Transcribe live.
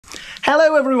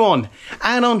Hello everyone,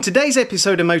 and on today's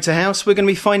episode of Motorhouse we're going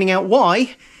to be finding out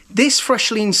why this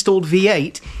freshly installed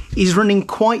V8 is running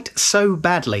quite so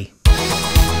badly.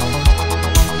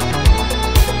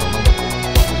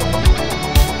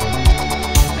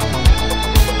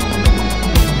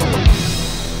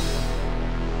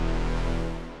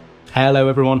 Hello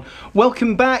everyone,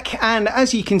 welcome back, and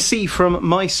as you can see from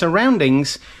my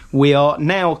surroundings, we are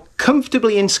now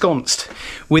comfortably ensconced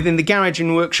within the garage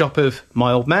and workshop of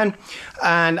my old man,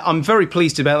 and I'm very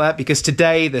pleased about that because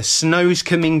today the snow's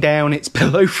coming down, it's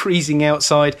below freezing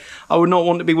outside. I would not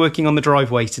want to be working on the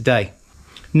driveway today.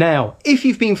 Now, if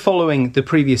you've been following the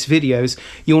previous videos,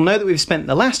 you'll know that we've spent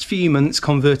the last few months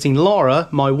converting Laura,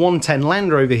 my 110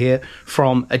 Land Rover here,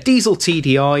 from a diesel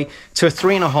TDI to a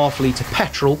 3.5 litre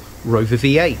petrol Rover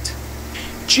V8.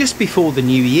 Just before the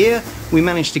new year, we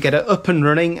managed to get it up and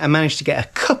running and managed to get a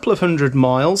couple of 100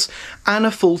 miles and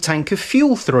a full tank of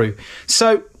fuel through.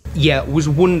 So, yeah, it was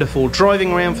wonderful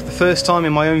driving around for the first time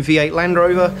in my own V8 Land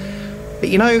Rover, but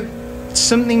you know,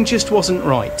 something just wasn't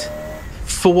right.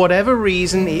 For whatever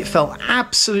reason, it felt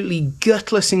absolutely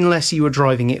gutless unless you were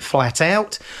driving it flat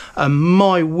out, and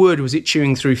my word was it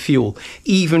chewing through fuel,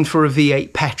 even for a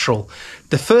V8 petrol.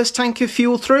 The first tank of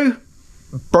fuel through,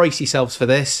 brace yourselves for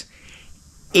this,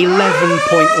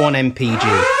 11.1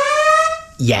 mpg.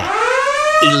 Yeah,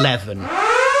 11.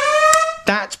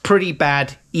 That's pretty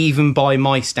bad, even by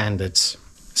my standards.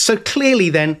 So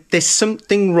clearly then, there's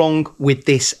something wrong with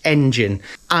this engine,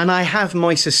 and I have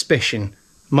my suspicion.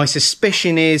 My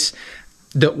suspicion is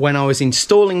that when I was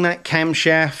installing that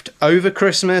camshaft over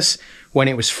Christmas, when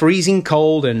it was freezing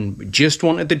cold and just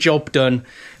wanted the job done,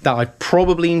 that I'd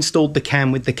probably installed the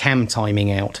cam with the cam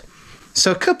timing out.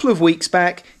 So a couple of weeks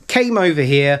back, came over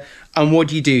here, and what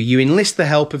do? You enlist the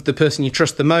help of the person you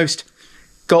trust the most,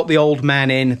 got the old man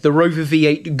in, the Rover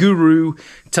V8 guru,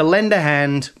 to lend a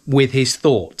hand with his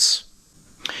thoughts.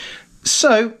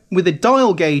 So, with a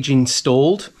dial gauge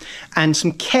installed and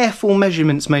some careful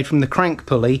measurements made from the crank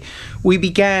pulley, we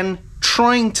began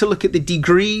trying to look at the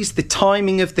degrees, the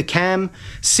timing of the cam,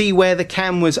 see where the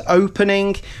cam was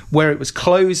opening, where it was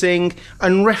closing,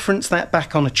 and reference that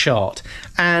back on a chart.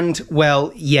 And,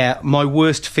 well, yeah, my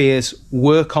worst fears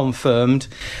were confirmed.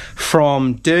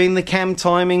 From doing the cam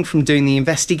timing, from doing the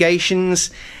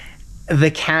investigations,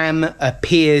 the cam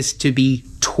appears to be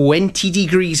 20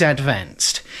 degrees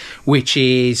advanced, which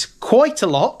is quite a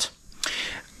lot,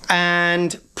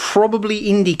 and probably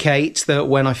indicates that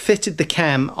when I fitted the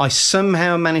cam, I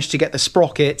somehow managed to get the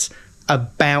sprockets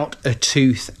about a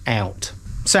tooth out.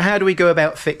 So how do we go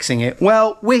about fixing it?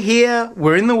 Well, we're here,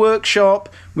 we're in the workshop,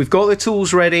 we've got the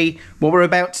tools ready. What we're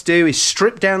about to do is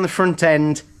strip down the front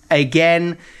end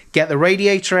again, get the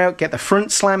radiator out, get the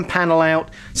front slam panel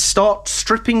out, start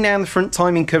stripping down the front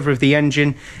timing cover of the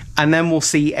engine, and then we'll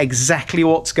see exactly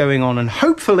what's going on, and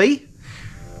hopefully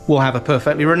we'll have a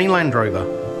perfectly running Land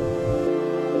Rover.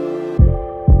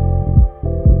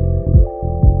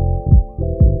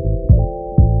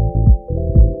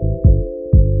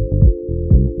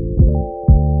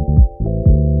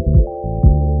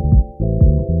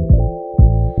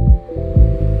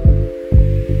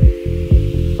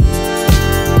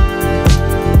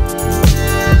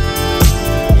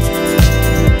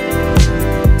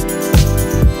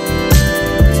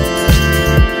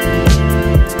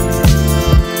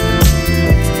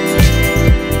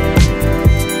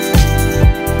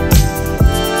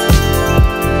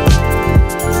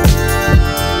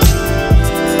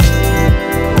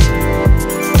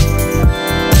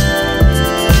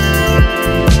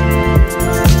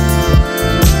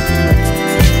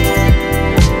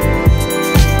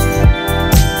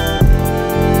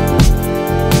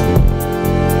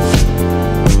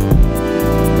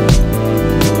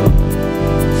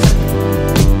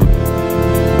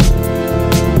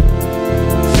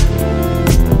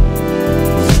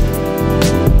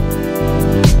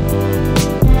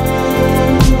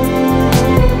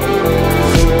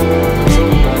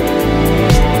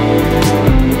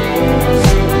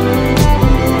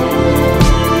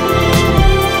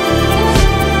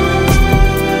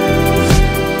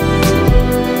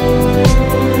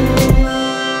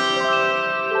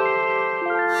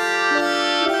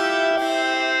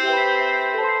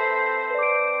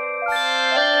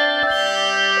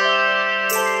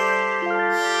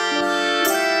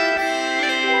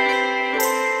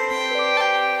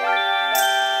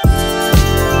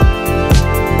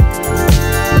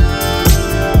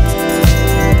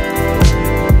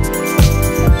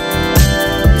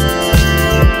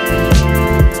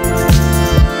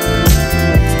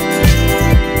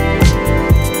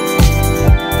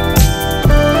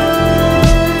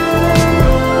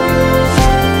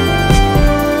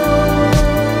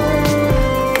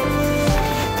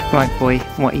 Right, boy,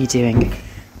 what are you doing?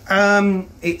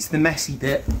 It's the messy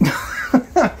bit.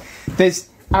 There's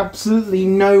absolutely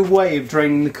no way of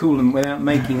draining the coolant without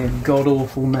making a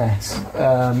god-awful mess.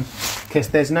 Because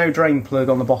there's no drain plug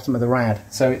on the bottom of the rad,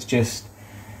 so it's just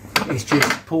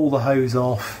pull the hose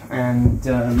off and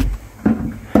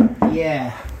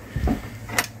yeah.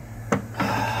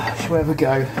 Shall we have a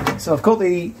go? So I've got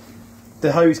the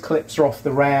hose clips are off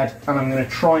the rad, and I'm going to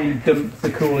try and dump the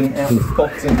coolant out the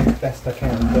bottom as best I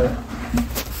can. But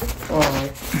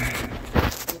alright,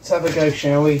 let's have a go,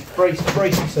 shall we? Brace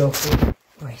yourself.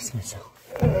 Brace myself.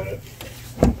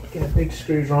 Get a big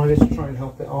screwdriver to try and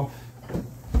help it off.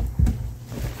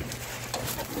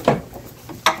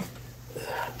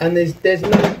 And there's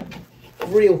no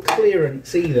real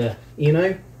clearance either, you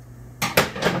know.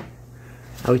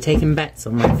 Are we taking bets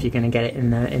on if you're going to get it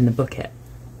in the bucket?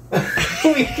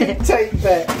 We could take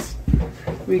bets.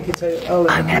 We could take. Oh,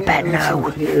 I'm going to bet no.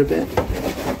 Here a bit.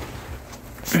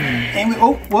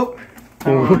 Oh, whoa!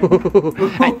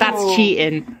 Right. That's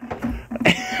cheating.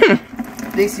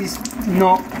 This is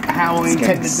not how I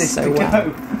intended this to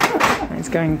go. It's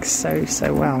going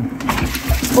so well.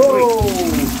 Oh!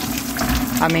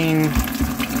 I mean,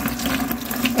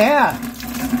 yeah.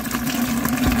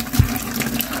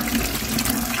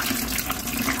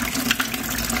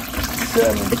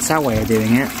 It's our way of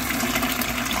doing it.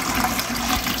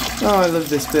 Oh, I love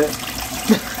this bit.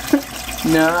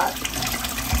 Nah.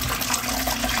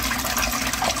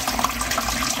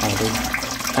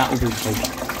 That'll do.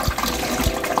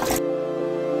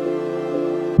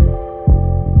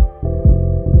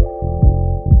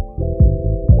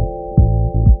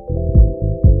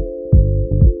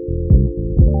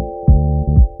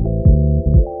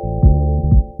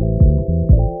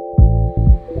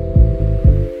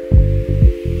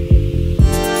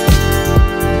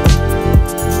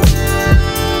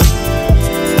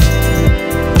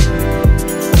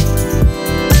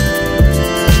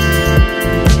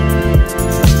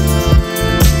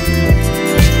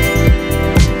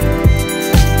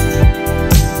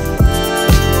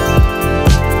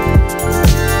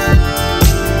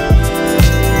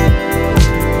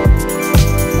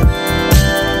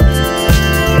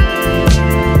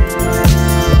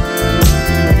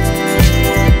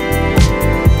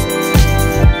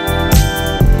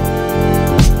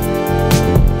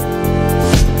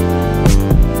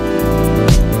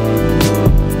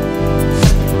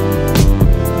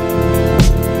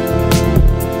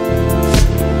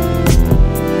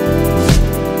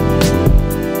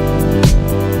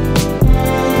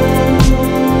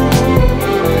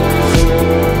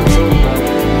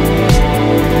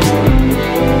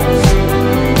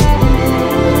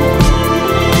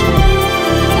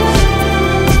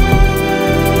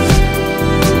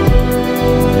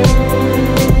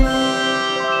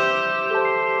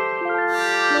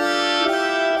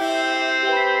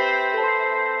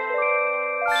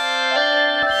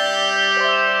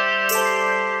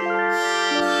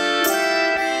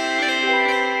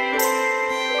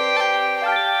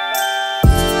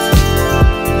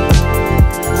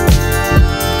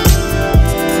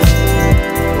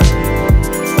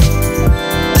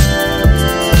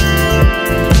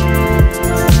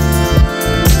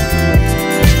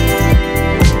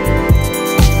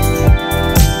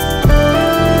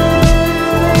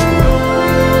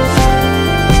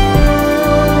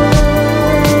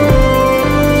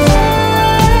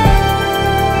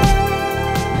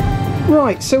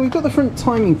 So we've got the front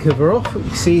timing cover off, what you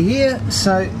can see here.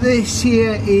 So this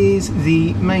here is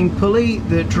the main pulley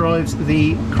that drives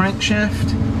the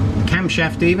crankshaft, the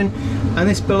camshaft even, and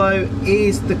this below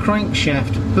is the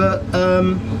crankshaft. But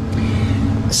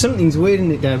something's weird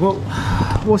in it, Dad. Well,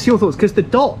 what's your thoughts? Because the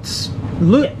dots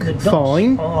look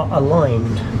fine. Are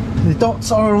aligned. The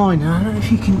dots are aligned. I don't know if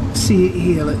you can see it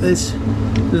here. Like there's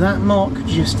that mark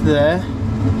just there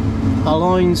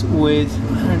aligns with,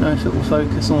 I don't know if it will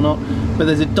focus or not, but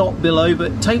there's a dot below,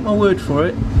 but take my word for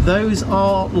it, those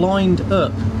are lined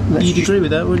up. You'd agree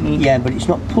with that, wouldn't you? Yeah, but it's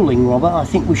not pulling, Robert. I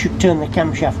think we should turn the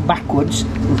camshaft backwards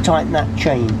and tighten that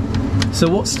chain. So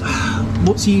what's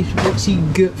your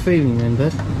gut feeling then,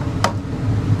 Bud?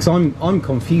 Because I'm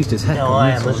confused as heck. No,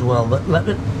 I am as well, but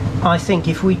I think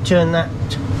if we turn that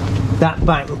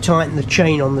back and tighten the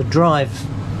chain on the drive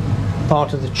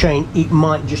part of the chain, it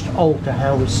might just alter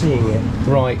how we're seeing it.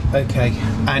 Right, okay.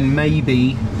 And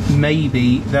maybe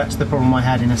that's the problem I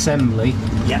had in assembly.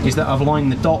 Yeah. Is that I've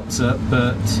lined the dots up,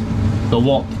 but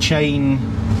what, the chain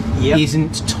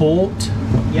isn't taut.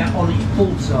 Yeah, on its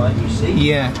pull side, you see.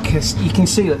 Yeah, because you can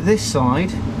see that this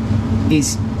side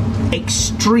is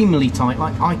extremely tight.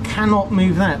 Like I cannot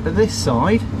move that, but this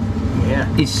side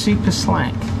is super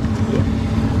slack. Yeah.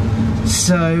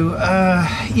 So,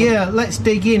 yeah, let's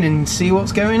dig in and see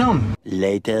what's going on.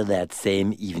 Later that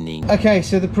same evening. Okay,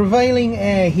 so the prevailing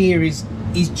air here is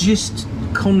just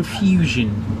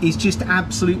confusion. It's just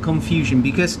absolute confusion,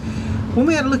 because when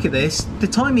we had a look at this, the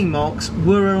timing marks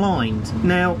were aligned.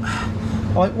 Now,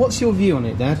 what's your view on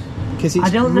it, Dad? Because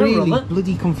it's really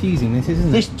bloody confusing, this, isn't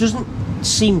it? This doesn't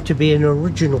seem to be an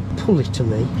original pulley to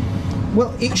me. Well,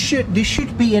 there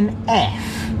should be an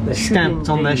F stamped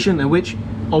on there, shouldn't there? Which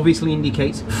obviously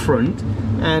indicates front.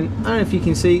 And I don't know if you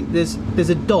can see, there's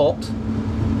a dot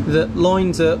that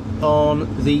lines up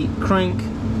on the crank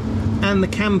and the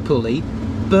cam pulley,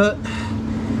 but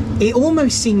it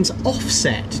almost seems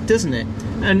offset, doesn't it?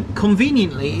 And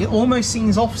conveniently, it almost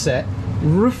seems offset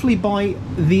roughly by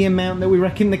the amount that we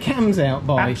reckon the cam's out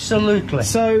by. Absolutely.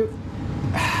 So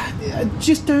I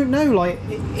just don't know, like,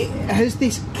 has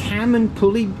this cam and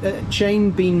pulley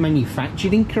chain been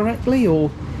manufactured incorrectly,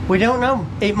 or? We don't know.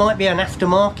 It might be an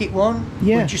aftermarket one.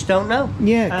 Yeah. We just don't know.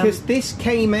 Yeah, because this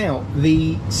came out,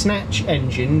 the snatch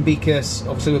engine, because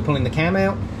obviously we're pulling the cam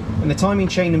out, and the timing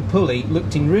chain and pulley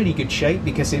looked in really good shape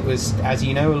because it was, as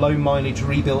you know, a low mileage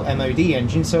rebuilt MOD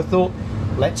engine. So I thought,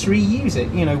 let's reuse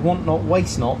it, you know, want not,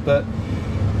 waste not. But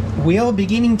we are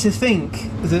beginning to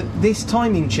think that this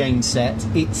timing chain set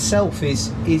itself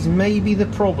is maybe the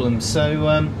problem. So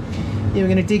yeah, we're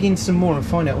going to dig in some more and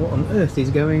find out what on earth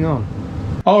is going on.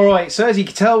 Alright, so as you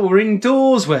can tell, we're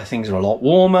indoors where things are a lot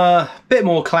warmer, a bit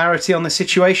more clarity on the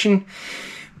situation.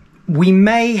 We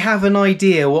may have an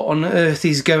idea what on earth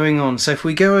is going on. So if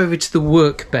we go over to the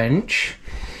workbench,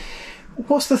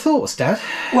 what's the thoughts, Dad?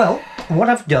 Well, what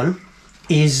I've done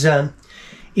is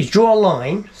draw a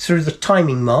line through the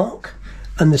timing mark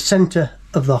and the centre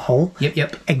of the hole.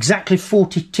 Yep. Exactly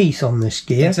 40 teeth on this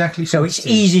gear. Exactly 40 So it's teeth.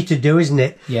 easy to do, isn't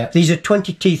it? Yeah. These are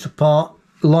 20 teeth apart,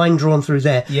 line drawn through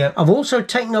there. Yep. I've also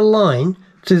taken a line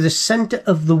through the centre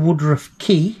of the Woodruff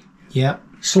key Yep.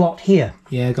 slot here.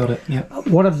 Yeah, got it. Yep.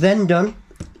 What I've then done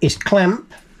is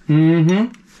clamp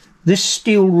this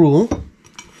steel rule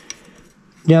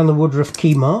down the Woodruff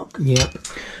key mark. Yep.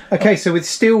 Okay, so with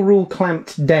steel rule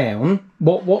clamped down,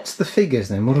 what's the figures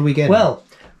then? What are we getting? Well,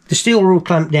 the steel rule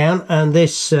clamped down and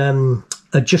this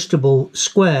adjustable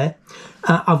square,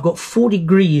 I've got 4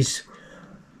 degrees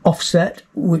offset,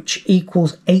 which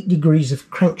equals 8 degrees of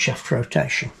crankshaft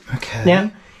rotation. Okay.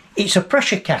 Now, it's a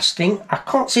pressure casting. I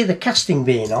can't see the casting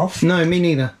being off. No, me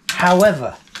neither.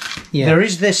 However, Yeah. there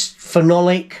is this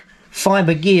phenolic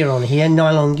fibre gear on here,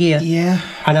 nylon gear. Yeah.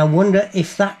 And I wonder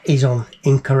if that is on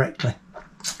incorrectly.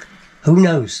 Who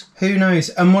knows? Who knows?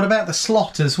 And what about the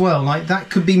slot as well? Like, that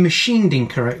could be machined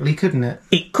incorrectly, couldn't it?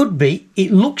 It could be.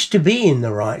 It looks to be in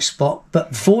the right spot,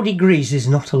 but 4 degrees is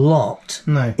not a lot.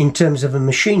 No. In terms of a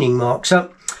machining mark.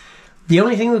 So the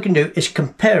only thing we can do is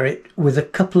compare it with a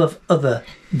couple of other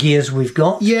gears we've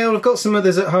got. Yeah, well, I've got some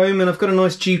others at home, and I've got a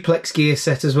nice duplex gear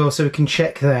set as well, so we can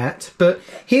check that. But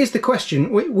here's the question.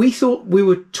 We thought we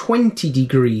were 20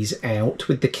 degrees out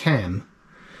with the cam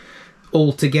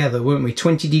altogether, weren't we?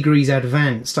 20 degrees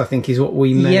advanced, I think, is what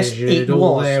we measured. Yes, it or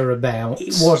was. Thereabouts.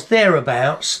 It was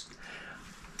thereabouts.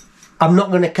 I'm not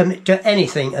going to commit to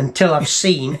anything until I've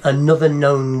seen another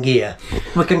known gear.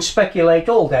 We can speculate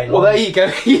all day long. Well, there you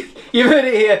go. You've heard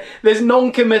it here. There's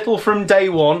non-committal from day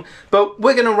one, but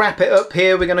we're going to wrap it up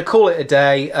here. We're going to call it a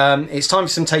day. It's time for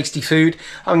some tasty food.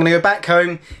 I'm going to go back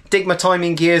home, dig my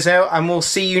timing gears out, and we'll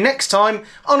see you next time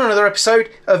on another episode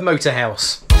of Motor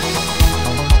House.